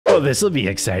Oh, this will be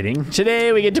exciting.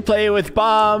 Today we get to play with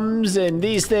bombs and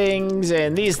these things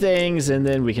and these things, and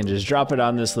then we can just drop it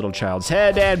on this little child's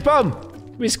head and boom!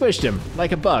 We squished him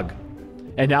like a bug.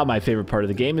 And now my favorite part of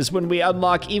the game is when we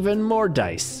unlock even more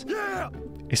dice. Yeah!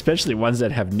 Especially ones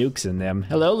that have nukes in them.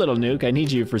 Hello, little nuke, I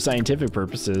need you for scientific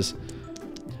purposes.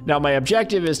 Now my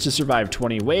objective is to survive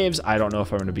 20 waves. I don't know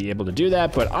if I'm gonna be able to do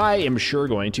that, but I am sure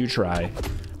going to try.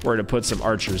 We're gonna put some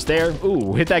archers there.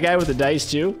 Ooh, hit that guy with the dice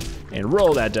too, and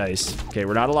roll that dice. Okay,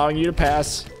 we're not allowing you to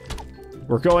pass.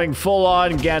 We're going full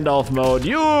on Gandalf mode.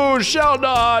 You shall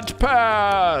not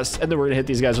pass! And then we're gonna hit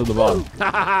these guys with the bomb.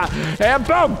 And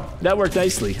boom! That worked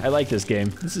nicely. I like this game.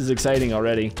 This is exciting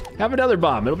already. Have another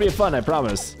bomb. It'll be fun, I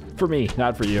promise. For me,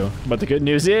 not for you. But the good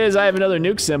news is I have another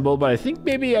nuke symbol, but I think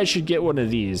maybe I should get one of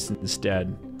these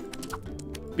instead.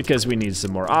 Because we need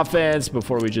some more offense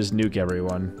before we just nuke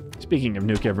everyone. Speaking of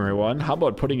nuke everyone, how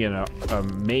about putting in a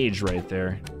mage right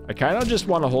there? I kind of just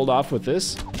want to hold off with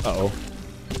this. Uh-oh.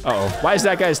 Uh-oh. Why is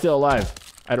that guy still alive?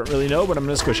 I don't really know, but I'm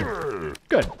going to squish him.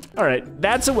 Good. All right.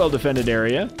 That's a well-defended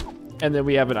area. And then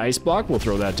we have an ice block. We'll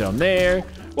throw that down there.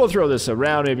 We'll throw this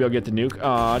around. Maybe I'll get the nuke.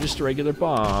 Aw, just a regular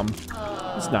bomb.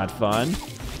 It's not fun.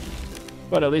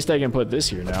 But at least I can put this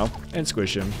here now and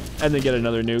squish him. And then get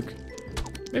another nuke.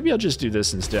 Maybe I'll just do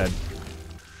this instead.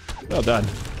 Well done.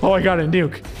 Oh, I got a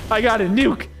nuke. I got a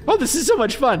nuke. Oh, this is so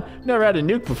much fun. Never had a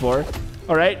nuke before.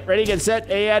 All right, ready, get set,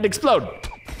 and explode.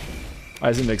 Why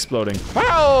isn't it exploding?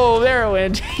 Oh, there it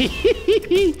went.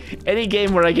 Any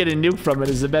game where I get a nuke from it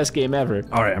is the best game ever.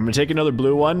 All right, I'm gonna take another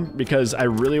blue one because I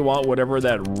really want whatever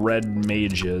that red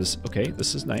mage is. Okay,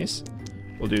 this is nice.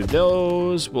 We'll do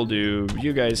those. We'll do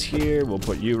you guys here. We'll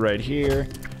put you right here.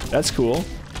 That's cool.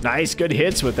 Nice, good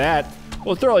hits with that.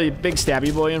 We'll throw a big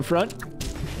stabby boy in front.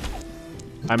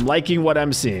 I'm liking what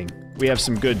I'm seeing. We have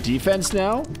some good defense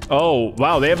now. Oh,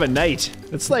 wow, they have a knight.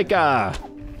 It's like,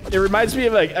 it reminds me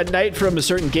of like a knight from a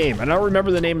certain game. I don't remember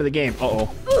the name of the game.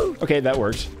 Uh-oh. Okay, that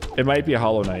worked. It might be a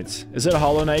Hollow Knights. Is it a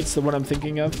Hollow Knights, the one I'm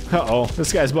thinking of? Uh-oh,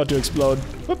 this guy's about to explode.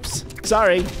 Whoops,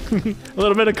 sorry. A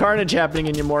little bit of carnage happening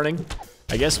in your morning.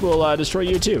 I guess we'll destroy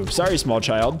you too. Sorry, small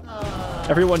child.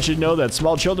 Everyone should know that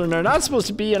small children are not supposed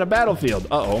to be in a battlefield.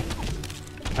 Uh-oh.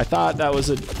 I thought that was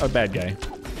a bad guy.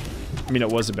 I mean, it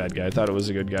was a bad guy. I thought it was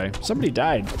a good guy. Somebody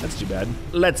died. That's too bad.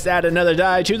 Let's add another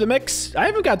die to the mix. I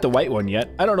haven't got the white one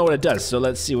yet. I don't know what it does, so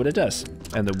let's see what it does.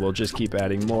 And then we'll just keep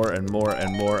adding more and more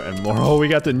and more and more. Oh, we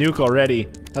got the nuke already.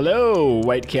 Hello,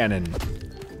 white cannon.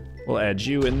 We'll add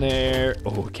you in there.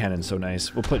 Oh, cannon's so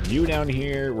nice. We'll put you down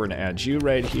here. We're gonna add you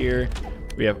right here.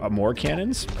 We have more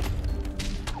cannons.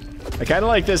 I kind of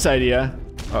like this idea.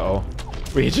 Uh-oh.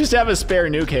 We just have a spare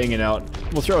nuke hanging out.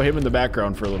 We'll throw him in the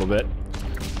background for a little bit.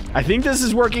 I think this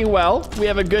is working well. We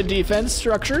have a good defense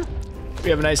structure. We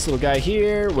have a nice little guy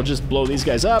here. We'll just blow these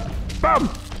guys up. Boom!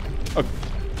 Oh,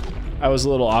 I was a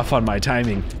little off on my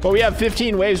timing. But we have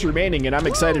 15 waves remaining, and I'm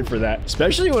excited for that.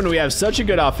 Especially when we have such a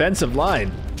good offensive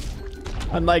line.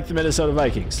 Unlike the Minnesota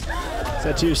Vikings. Is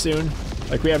that too soon?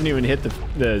 Like, we haven't even hit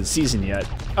the season yet.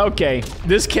 Okay,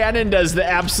 this cannon does the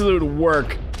absolute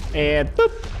work. And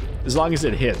boop, as long as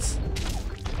it hits.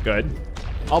 Good.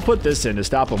 I'll put this in to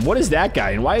stop him. What is that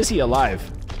guy, and why is he alive?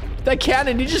 That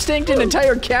cannon, he just tanked an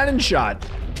entire cannon shot.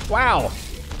 Wow.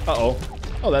 Uh-oh.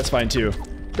 Oh, that's fine too.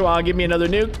 Come on, give me another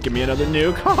nuke. Give me another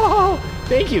nuke. Oh,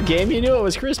 thank you, game. You knew it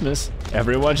was Christmas.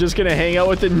 Everyone's just gonna hang out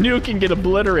with the nuke and get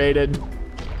obliterated.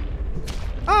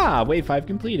 Ah, wave 5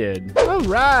 completed. All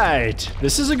right.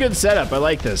 This is a good setup. I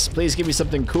like this. Please give me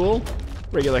something cool.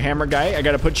 Regular hammer guy. I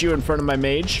gotta put you in front of my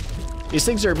mage. These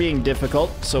things are being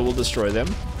difficult, so we'll destroy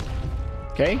them.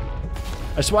 Okay.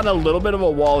 I just want a little bit of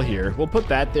a wall here. We'll put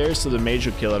that there so the mage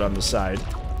will kill it on the side.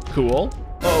 Cool.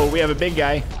 Uh-oh, we have a big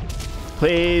guy.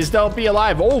 Please don't be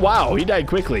alive. Oh, wow, he died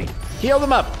quickly. Heal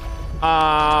them up.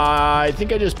 I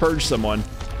think I just purged someone.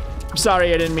 I'm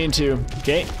sorry, I didn't mean to.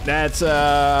 Okay, that's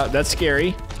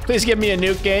scary. Please give me a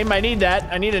nuke game. I need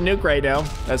that. I need a nuke right now.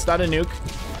 That's not a nuke.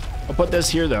 I'll put this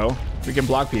here, though. We can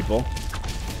block people.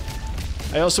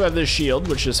 I also have this shield,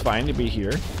 which is fine to be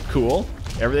here. Cool.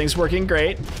 Everything's working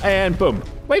great. And boom.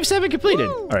 Wave 7 completed.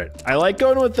 Woo! All right. I like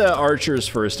going with the archers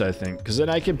first, I think, because then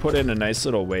I can put in a nice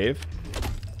little wave.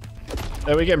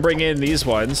 Then we can bring in these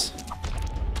ones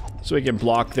so we can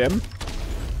block them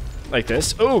like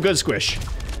this. Oh, good squish.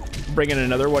 Bring in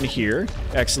another one here.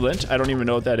 Excellent. I don't even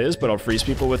know what that is, but I'll freeze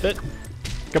people with it.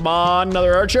 Come on,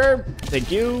 another archer.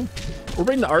 Thank you. We'll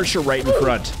bring the archer right in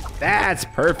front. That's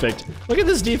perfect. Look at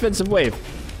this defensive wave.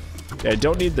 Okay, I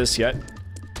don't need this yet.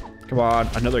 Come on,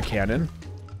 another cannon.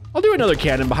 I'll do another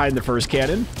cannon behind the first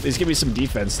cannon. Please give me some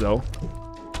defense, though.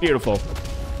 Beautiful.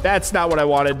 That's not what I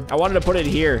wanted. I wanted to put it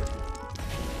here.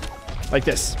 Like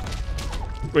this.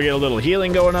 We get a little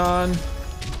healing going on.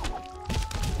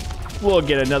 We'll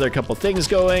get another couple things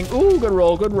going. Ooh, good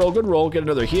roll, good roll, good roll. Get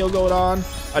another heal going on.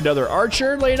 Another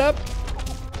archer laid up.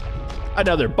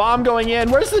 Another bomb going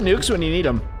in. Where's the nukes when you need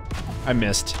them? I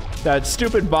missed. That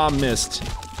stupid bomb missed.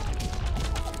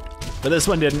 But this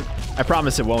one didn't. I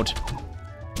promise it won't.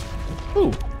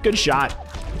 Ooh, good shot.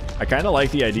 I kind of like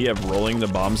the idea of rolling the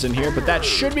bombs in here, but that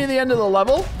should be the end of the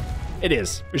level. It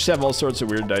is. We just have all sorts of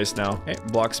weird dice now. Okay,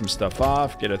 block some stuff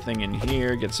off, get a thing in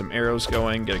here, get some arrows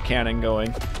going, get a cannon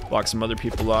going, block some other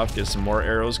people off, get some more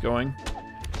arrows going.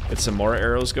 Get some more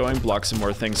arrows going, block some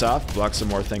more things off, block some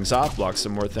more things off, block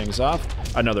some more things off.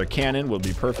 Another cannon will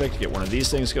be perfect. Get one of these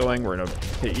things going. We're gonna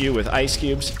hit you with ice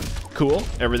cubes. Cool,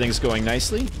 everything's going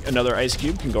nicely. Another ice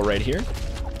cube can go right here.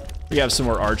 We have some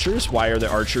more archers. Why are the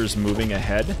archers moving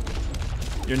ahead?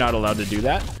 You're not allowed to do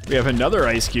that. We have another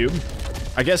ice cube.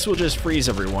 I guess we'll just freeze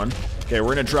everyone. Okay, we're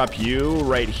gonna drop you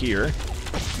right here.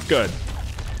 Good,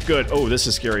 good. Oh, this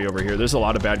is scary over here. There's a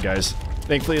lot of bad guys.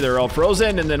 Thankfully, they're all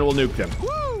frozen, and then we'll nuke them.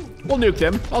 We'll nuke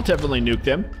them. I'll definitely nuke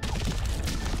them.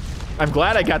 I'm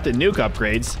glad I got the nuke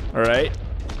upgrades, all right?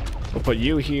 We'll put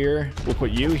you here. We'll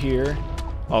put you here.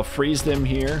 I'll freeze them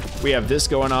here. We have this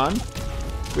going on.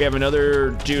 We have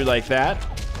another dude like that.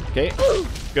 Okay,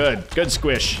 good, good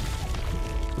squish.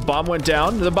 The bomb went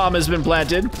down. The bomb has been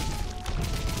planted.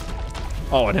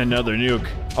 Oh, and another nuke.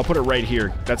 I'll put it right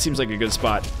here. That seems like a good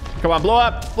spot. Come on, blow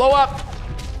up, blow up.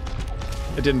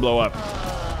 It didn't blow up.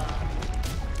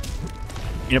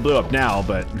 It blew up now,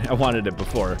 but I wanted it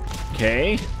before.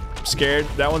 Okay, I'm scared.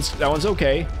 That one's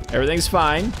okay. Everything's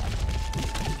fine.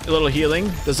 A little healing.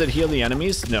 Does it heal the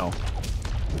enemies? No.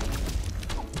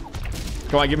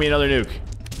 Come on, give me another nuke.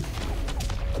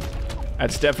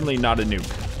 That's definitely not a nuke.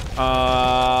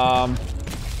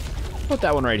 Put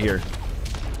that one right here.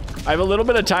 I have a little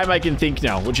bit of time I can think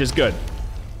now, which is good.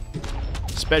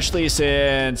 Especially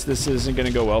since this isn't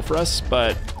gonna go well for us,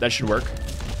 but that should work.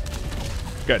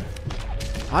 Good.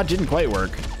 Ah, it didn't quite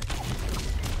work.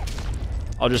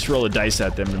 I'll just roll a dice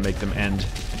at them to make them end.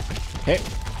 Hey.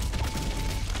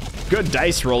 Good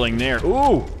dice rolling there.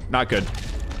 Ooh, not good.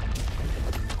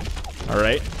 All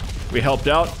right, we helped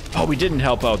out. Oh, we didn't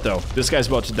help out though. This guy's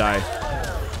about to die.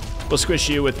 We'll squish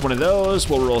you with one of those.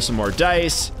 We'll roll some more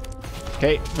dice.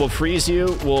 Okay, we'll freeze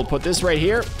you. We'll put this right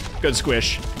here. Good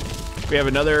squish. We have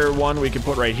another one we can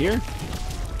put right here.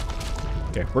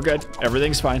 Okay, we're good.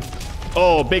 Everything's fine.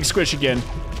 Oh, big squish again.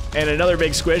 And another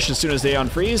big squish as soon as they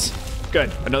unfreeze.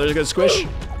 Good, another good squish.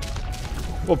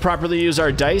 We'll properly use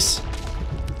our dice.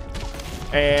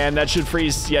 And that should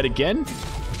freeze yet again.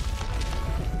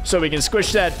 So we can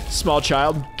squish that small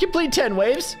child. Complete 10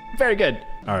 waves. Very good.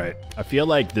 All right, I feel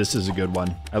like this is a good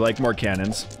one. I like more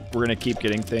cannons. We're gonna keep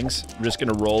getting things. I'm just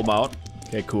gonna roll them out.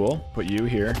 Okay, cool. Put you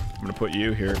here. I'm gonna put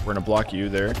you here. We're gonna block you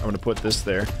there. I'm gonna put this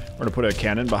there. We're gonna put a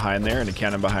cannon behind there and a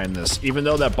cannon behind this. Even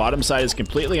though that bottom side is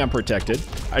completely unprotected,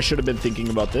 I should have been thinking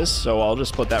about this, so I'll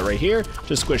just put that right here.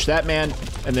 Just squish that man,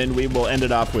 and then we will end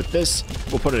it off with this.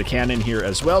 We'll put a cannon here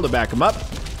as well to back him up.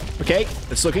 Okay,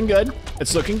 it's looking good.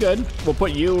 It's looking good. We'll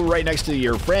put you right next to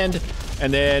your friend,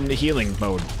 and then healing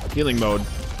mode. Healing mode.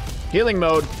 Healing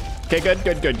mode. Okay, good,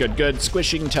 good, good, good, good.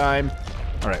 Squishing time.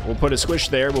 All right, we'll put a squish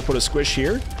there. We'll put a squish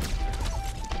here.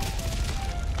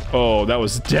 Oh, that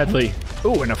was deadly.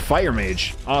 Ooh, and a fire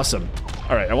mage. Awesome.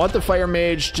 All right, I want the fire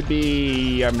mage to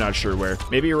be, I'm not sure where.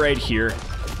 Maybe right here.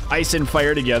 Ice and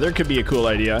fire together could be a cool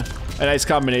idea. A nice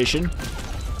combination.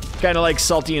 Kind of like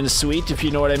salty and sweet, if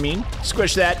you know what I mean.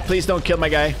 Squish that. Please don't kill my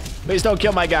guy. Please don't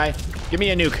kill my guy. Give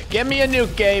me a nuke. Give me a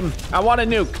nuke, game. I want a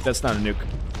nuke. That's not a nuke.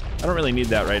 I don't really need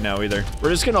that right now either. We're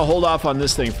just gonna hold off on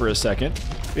this thing for a second.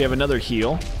 We have another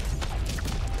heal.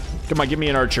 Come on, give me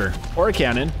an archer. Or a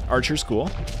cannon. Archer's cool.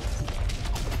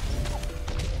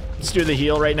 Let's do the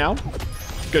heal right now.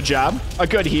 Good job. A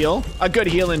good heal. A good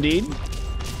heal indeed.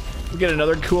 We get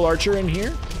another cool archer in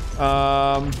here.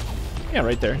 Yeah,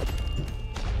 right there.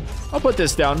 I'll put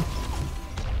this down.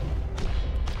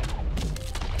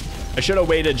 I should have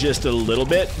waited just a little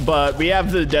bit, but we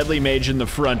have the deadly mage in the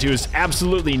front who's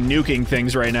absolutely nuking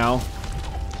things right now.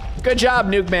 Good job,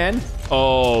 nuke man.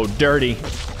 Oh, dirty.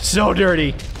 So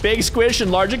dirty. Big squish and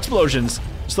large explosions.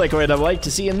 Just like what I like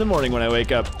to see in the morning when I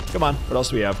wake up. Come on, what else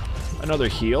do we have? Another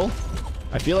heal.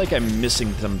 I feel like I'm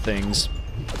missing some things.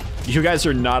 You guys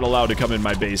are not allowed to come in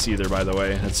my base either, by the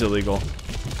way. That's illegal.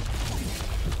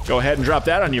 Go ahead and drop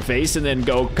that on your face and then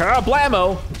go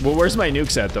kablamo. Well, where's my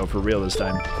nukes at though, for real this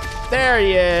time? There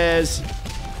he is.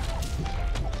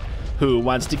 Who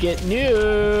wants to get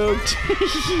nuked?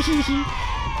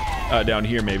 Down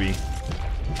here maybe.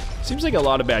 Seems like a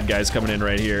lot of bad guys coming in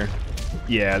right here.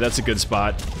 Yeah, that's a good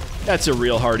spot. That's a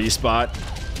real hardy spot.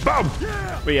 Boom!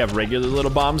 We have regular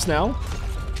little bombs now.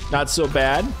 Not so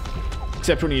bad.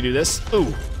 Except when you do this.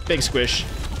 Ooh, big squish.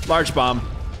 Large bomb.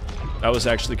 That was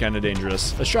actually kind of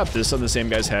dangerous. Let's drop this on the same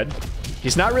guy's head.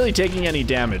 He's not really taking any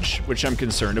damage, which I'm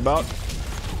concerned about.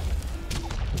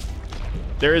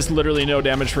 There is literally no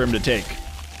damage for him to take.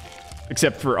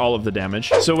 Except for all of the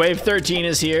damage. So wave 13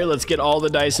 is here. Let's get all the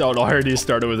dice out. I already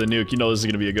started with a nuke. You know this is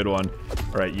gonna be a good one.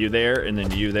 All right, you there, and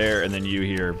then you there, and then you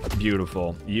here.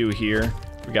 Beautiful. You here.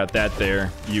 We got that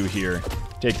there. You here.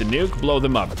 Take the nuke, blow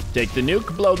them up. Take the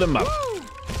nuke, blow them up.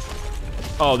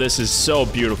 Oh, this is so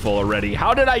beautiful already.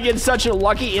 How did I get such a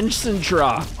lucky instant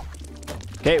draw?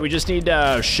 Okay, we just need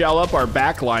to shell up our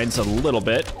back lines a little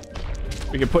bit.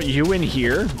 We can put you in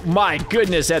here. My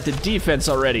goodness, at the defense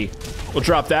already. We'll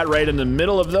drop that right in the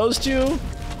middle of those two.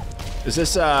 Is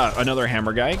this another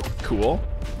hammer guy? Cool.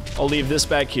 I'll leave this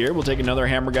back here. We'll take another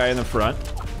hammer guy in the front.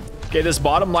 Okay, this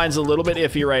bottom line's a little bit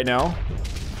iffy right now.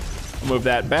 Move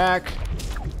that back.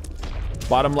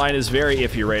 Bottom line is very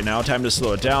iffy right now. Time to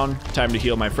slow it down. Time to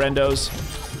heal my friendos.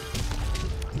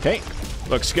 Okay,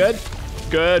 looks good.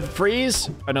 Good, freeze.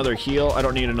 Another heal. I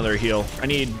don't need another heal. I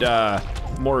need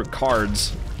more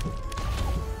cards.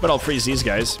 But I'll freeze these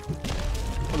guys.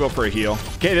 I'll go for a heal.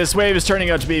 Okay, this wave is turning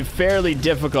out to be fairly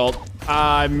difficult.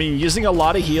 I mean, using a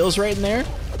lot of heals right in there.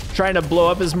 Trying to blow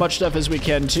up as much stuff as we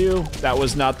can too. That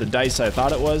was not the dice I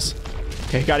thought it was.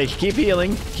 Okay, gotta keep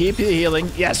healing. Keep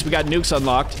healing. Yes, we got nukes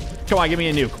unlocked. Come on, give me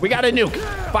a nuke. We got a nuke.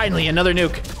 Finally, another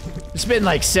nuke. It's been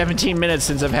like 17 minutes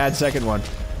since I've had second one.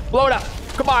 Blow it up.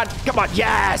 Come on, come on.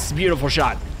 Yes, beautiful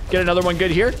shot. Get another one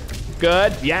good here.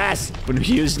 Good, yes. When we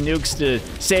use nukes to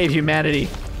save humanity.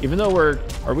 Even though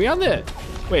are we on the,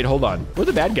 wait, hold on. We're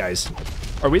the bad guys.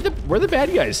 We're the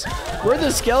bad guys. We're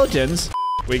the skeletons.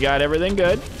 We got everything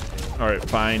good. All right,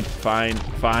 fine.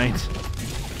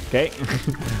 Okay.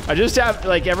 I just have,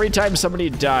 like, every time somebody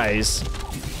dies,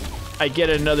 I get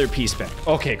another piece back.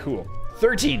 Okay, cool.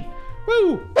 13.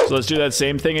 Woo! So let's do that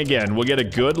same thing again. We'll get a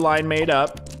good line made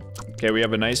up. Okay, we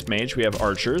have a nice mage. We have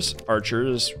archers.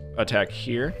 Archers attack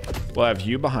here. We'll have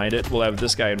you behind it. We'll have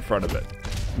this guy in front of it.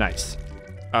 Nice.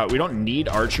 We don't need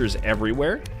archers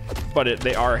everywhere, but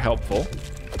they are helpful.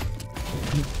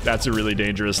 That's a really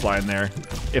dangerous line there.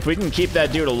 If we can keep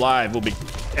that dude alive, we'll be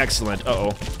excellent. Uh-oh.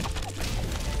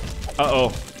 Uh-oh.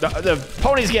 The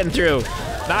pony's getting through.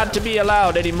 Not to be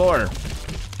allowed anymore.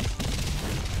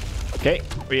 Okay,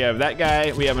 we have that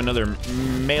guy. We have another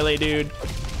melee dude.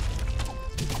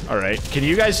 All right, can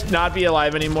you guys not be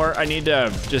alive anymore? I need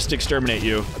to just exterminate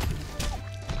you.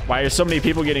 Why are so many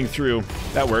people getting through?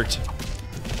 That worked.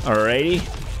 Alrighty,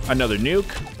 another nuke,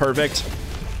 perfect.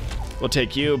 We'll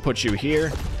take you and put you here.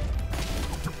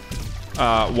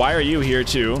 Why are you here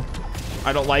too?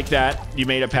 I don't like that. You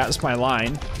made it past my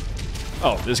line.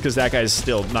 Oh, this is because that guy's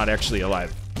still not actually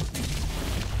alive.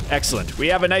 Excellent. We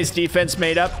have a nice defense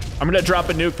made up. I'm gonna drop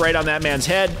a nuke right on that man's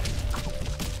head.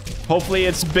 Hopefully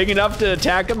it's big enough to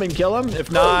attack him and kill him.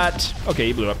 If not, okay,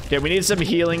 he blew up. Okay, we need some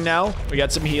healing now. We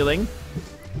got some healing.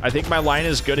 I think my line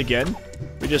is good again.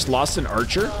 We just lost an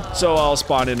archer, so I'll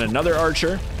spawn in another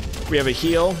archer. We have a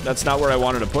heal. That's not where I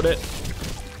wanted to put it.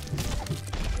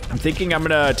 I'm thinking I'm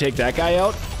gonna take that guy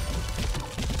out.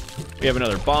 We have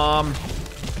another bomb.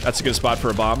 That's a good spot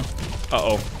for a bomb.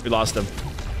 Uh-oh, we lost him.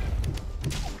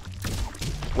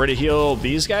 Where to heal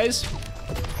these guys?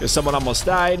 Because someone almost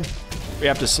died. We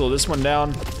have to slow this one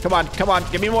down. Come on, come on,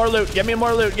 give me more loot, give me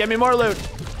more loot, give me more loot.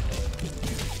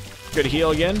 Good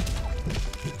heal again.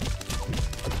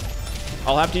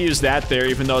 I'll have to use that there,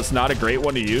 even though it's not a great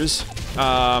one to use.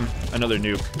 Another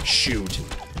nuke, shoot.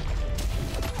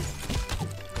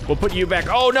 We'll put you back.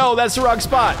 Oh no, that's the wrong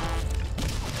spot.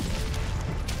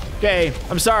 Okay,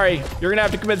 I'm sorry. You're gonna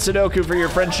have to commit Sudoku for your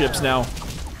friendships now.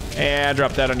 And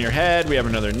drop that on your head. We have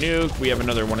another nuke. We have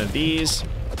another one of these.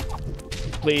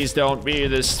 Please don't be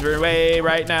this way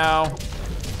right now.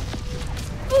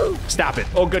 Stop it.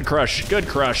 Oh, good crush. Good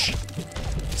crush.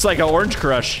 It's like an orange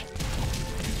crush.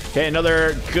 Okay,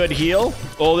 another good heal.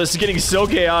 Oh, this is getting so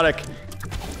chaotic.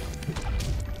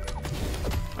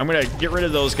 I'm gonna get rid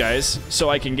of those guys so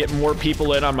I can get more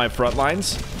people in on my front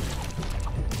lines.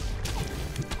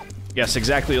 Yes,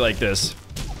 exactly like this.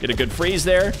 Get a good freeze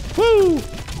there. Woo!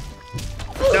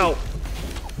 No.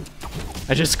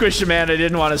 I just squished a man I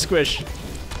didn't want to squish.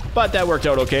 But that worked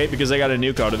out okay because I got a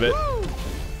nuke out of it.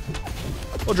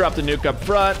 We'll drop the nuke up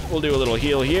front. We'll do a little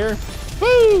heal here.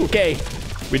 Woo! Okay.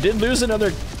 We did lose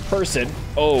another person.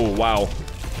 Oh, wow.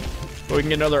 But we can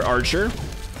get another archer.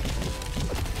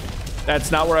 That's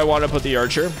not where I want to put the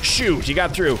archer. Shoot, you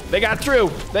got through. They got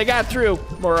through. They got through.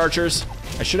 More archers.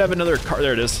 I should have another car.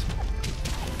 There it is.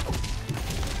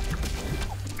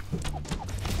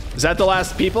 Is that the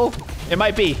last people? It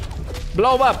might be.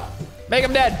 Blow them up. Make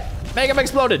them dead. Make them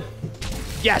exploded.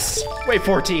 Yes. Wave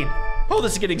 14. Oh,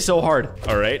 this is getting so hard.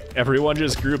 All right, everyone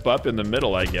just group up in the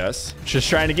middle, I guess. Just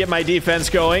trying to get my defense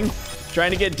going.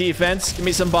 Trying to get defense. Give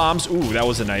me some bombs. Ooh, that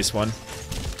was a nice one.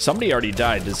 Somebody already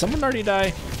died. Did someone already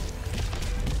die?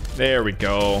 There we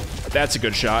go. That's a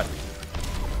good shot.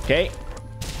 Okay.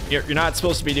 You're not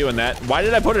supposed to be doing that. Why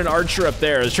did I put an archer up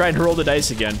there? I was trying to roll the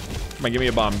dice again. Come on, give me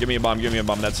a bomb. Give me a bomb. Give me a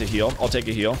bomb. That's a heal. I'll take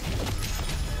a heal.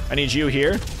 I need you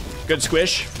here. Good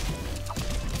squish.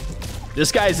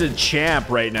 This guy's a champ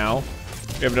right now.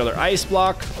 We have another ice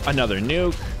block, another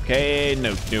nuke. Okay,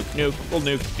 nuke. We'll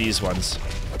nuke these ones.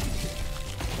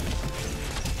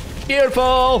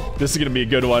 Beautiful. This is gonna be a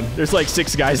good one. There's like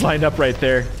 6 guys lined up right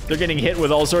there. They're getting hit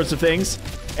with all sorts of things.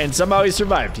 And somehow he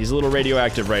survived. He's a little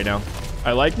radioactive right now.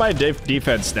 I like my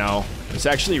defense now. It's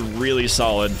actually really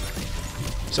solid.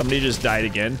 Somebody just died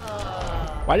again.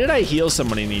 Why did I heal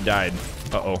somebody and he died?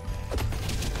 Uh-oh.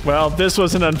 Well, this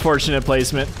was an unfortunate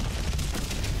placement.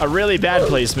 A really bad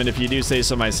placement, if you do say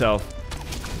so myself.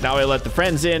 Now I let the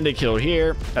friends in to kill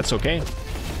here. That's okay.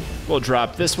 We'll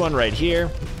drop this one right here.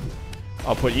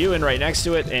 I'll put you in right next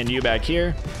to it and you back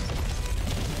here.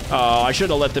 Oh, I should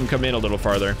have let them come in a little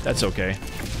farther. That's okay.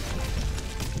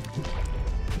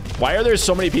 Why are there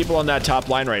so many people on that top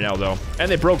line right now, though? And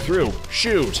they broke through.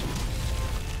 Shoot.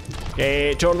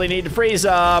 Okay, totally need to freeze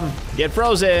them. Get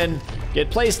frozen. Get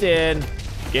placed in.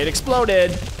 Get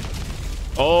exploded.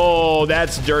 Oh,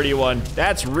 that's a dirty one.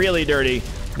 That's really dirty.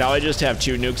 Now I just have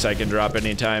 2 nukes I can drop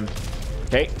anytime.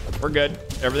 Okay, we're good.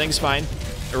 Everything's fine.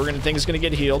 Things gonna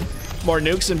get healed. More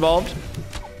nukes involved.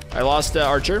 I lost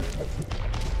Archer.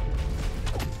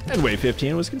 And wave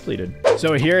 15 was completed.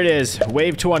 So here it is,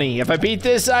 wave 20. If I beat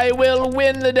this, I will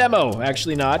win the demo.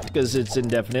 Actually not, because it's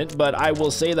indefinite, but I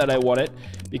will say that I won it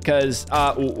because,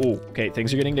 okay,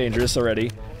 things are getting dangerous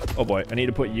already. Oh boy, I need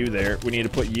to put you there. We need to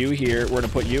put you here. We're gonna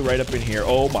put you right up in here.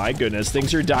 Oh my goodness,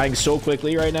 things are dying so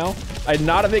quickly right now. I'm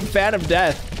not a big fan of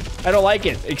death. I don't like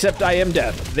it, except I am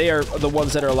death. They are the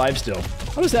ones that are alive still.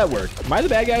 How does that work? Am I the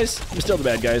bad guys? I'm still the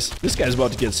bad guys. This guy's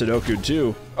about to get Sudoku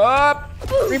too.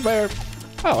 Repair.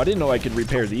 Oh, I didn't know I could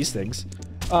repair these things.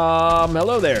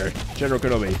 Hello there, General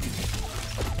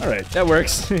Kenobi. All right, that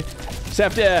works. Just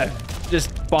have to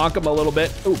just bonk them a little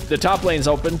bit. Ooh, the top lane's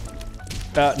open.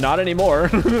 Not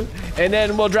anymore. And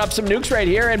then we'll drop some nukes right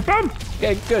here and boom.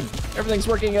 Okay, good. Everything's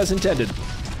working as intended.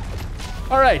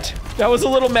 All right, that was a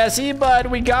little messy, but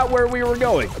we got where we were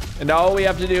going. And now all we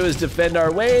have to do is defend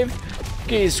our wave.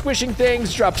 Okay, squishing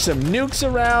things, drop some nukes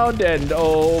around, and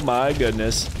oh my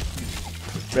goodness.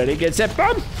 Ready, get set,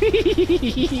 boom!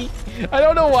 I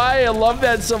don't know why I love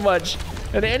that so much.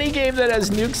 And any game that has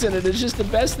nukes in it is just the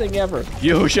best thing ever.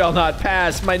 You shall not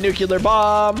pass my nuclear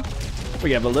bomb.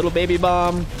 We have a little baby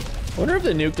bomb. I wonder if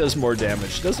the nuke does more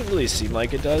damage. Doesn't really seem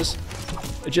like it does.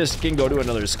 It just can go to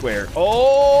another square.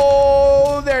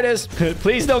 Oh, there it is.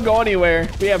 Please don't go anywhere.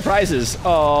 We have prizes.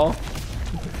 Oh.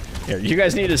 Here, you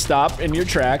guys need to stop in your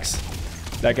tracks.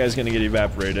 That guy's gonna get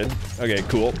evaporated. Okay,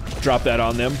 cool. Drop that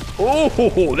on them.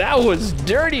 Oh, that was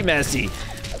dirty messy.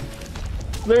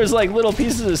 There's like little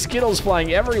pieces of Skittles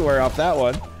flying everywhere off that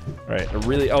one. All right,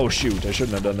 oh shoot, I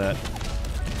shouldn't have done that.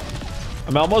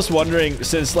 I'm almost wondering,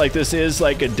 since like this is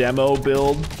like a demo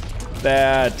build,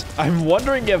 that I'm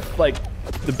wondering if like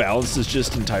the balance is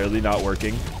just entirely not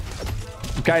working.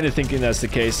 I'm kind of thinking that's the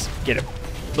case. Get him,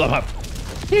 blow him up.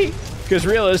 Because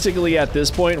realistically at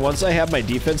this point, once I have my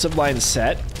defensive line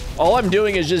set, all I'm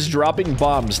doing is just dropping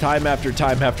bombs time after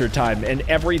time after time, and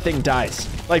everything dies.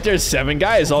 Like there's 7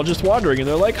 guys all just wandering, and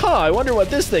they're like, huh, I wonder what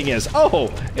this thing is. Oh,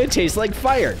 it tastes like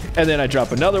fire. And then I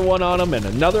drop another one on them and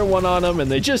another one on them, and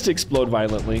they just explode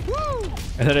violently.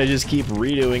 And then I just keep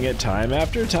redoing it time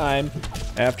after time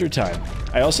after time.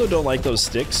 I also don't like those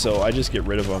sticks, so I just get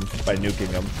rid of them by nuking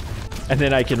them. And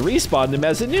then I can respawn them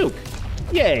as a nuke.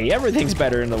 Yay, everything's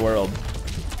better in the world.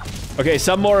 Okay,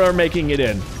 some more are making it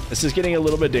in. This is getting a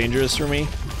little bit dangerous for me.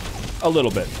 A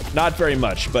little bit. Not very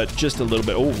much, but just a little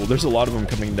bit. Oh, there's a lot of them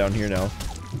coming down here now.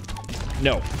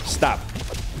 No, stop.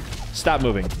 Stop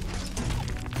moving.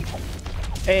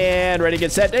 And ready,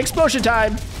 get set, explosion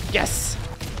time. Yes.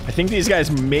 I think these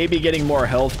guys may be getting more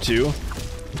health too,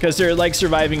 because they're like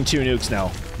surviving 2 nukes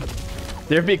now.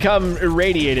 They've become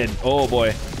irradiated. Oh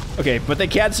boy. Okay, but they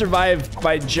can't survive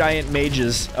by giant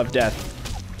mages of death.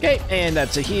 Okay, and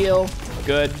that's a heal.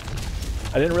 Good.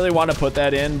 I didn't really want to put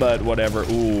that in, but whatever.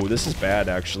 Ooh, this is bad,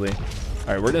 actually. All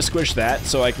right, we're gonna squish that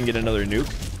so I can get another nuke.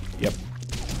 Yep.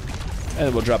 And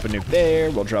then we'll drop a nuke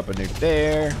there. We'll drop a nuke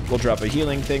there. We'll drop a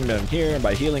healing thing down here. And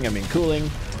by healing, I mean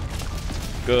cooling.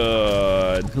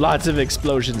 Good. Lots of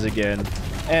explosions again.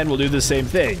 And we'll do the same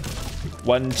thing.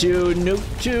 1, 2,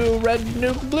 nuke, 2, red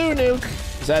nuke, blue nuke.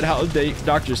 Is that how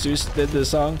Dr. Seuss did this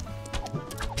song?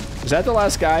 Is that the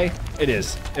last guy? It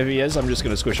is. If he is, I'm just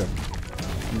gonna squish him.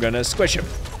 I'm gonna squish him.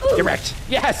 Get wrecked.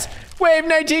 Yes! Wave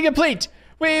 19 complete!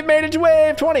 We've made it to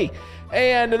wave 20!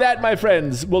 And that, my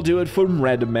friends, will do it from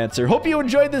Randomancer. Hope you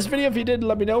enjoyed this video. If you did,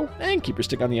 let me know. And keep your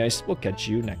stick on the ice. We'll catch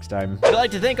you next time. I'd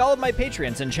like to thank all of my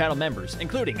Patreons and channel members,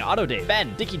 including Otto Dave,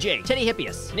 Ben, Dickie J, Teddy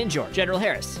Hippias, Ninjor, General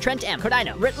Harris, Trent M,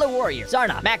 Codino, Rittler Warrior,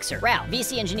 Zarna, Maxer, Ral,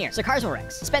 VC Engineer, Sakarzo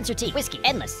Rex, Spencer T, Whiskey,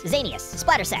 Endless, Zanius,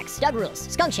 Splattersex, Doug Rules,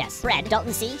 Skunk Chess, Brad,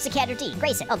 Dalton C, Cicader D,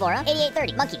 Grayson, Elvora,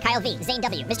 8830, Monkey, Kyle V, Zane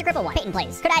W, Mr. Cripple One, Peyton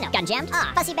Plays, Codino, Gun Jammed,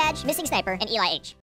 Fussy Badge, Missing Sniper, and Eli H.